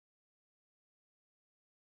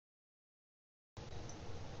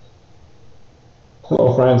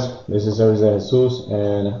Hello, friends. This is Jose Jesus,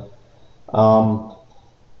 and um,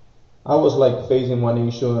 I was like facing one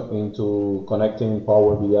issue into connecting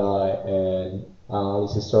Power BI and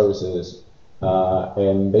analysis services,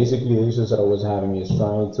 and basically the issues that I was having is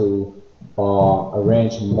trying to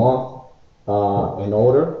arrange month in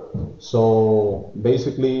order. So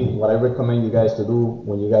basically, what I recommend you guys to do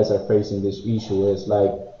when you guys are facing this issue is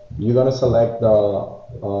like you're gonna select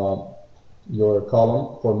the your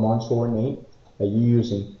column for month or name that you're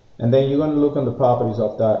using. And then you're going to look on the properties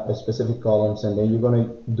of that specific columns, and then you're going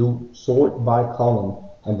to do sort by column,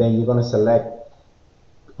 and then you're going to select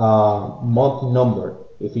month number.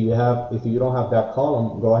 If you don't have that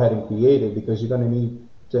column, go ahead and create it, because you're going to need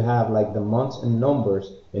to have like the months and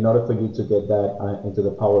numbers in order for you to get that into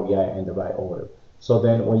the Power BI in the right order. So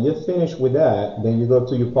then when you're finished with that, then you go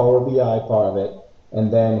to your Power BI part of it,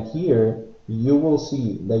 and then here you will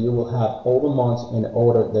see that you will have all the months in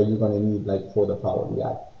order that you're going to need like for the Power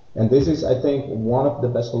BI. And this is, I think, one of the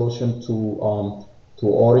best solutions to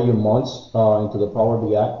order your months into the Power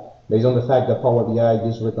BI, based on the fact that Power BI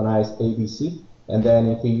just recognized ABC. And then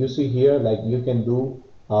if you see here, like you can do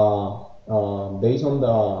based on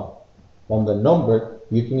the number,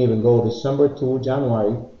 you can even go December to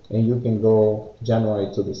January, and you can go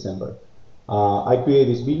January to December. I create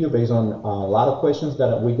this video based on a lot of questions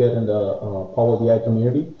that we get in the Power BI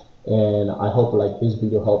community, and I hope like this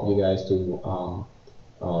video help you guys to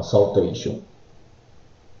solve the issue.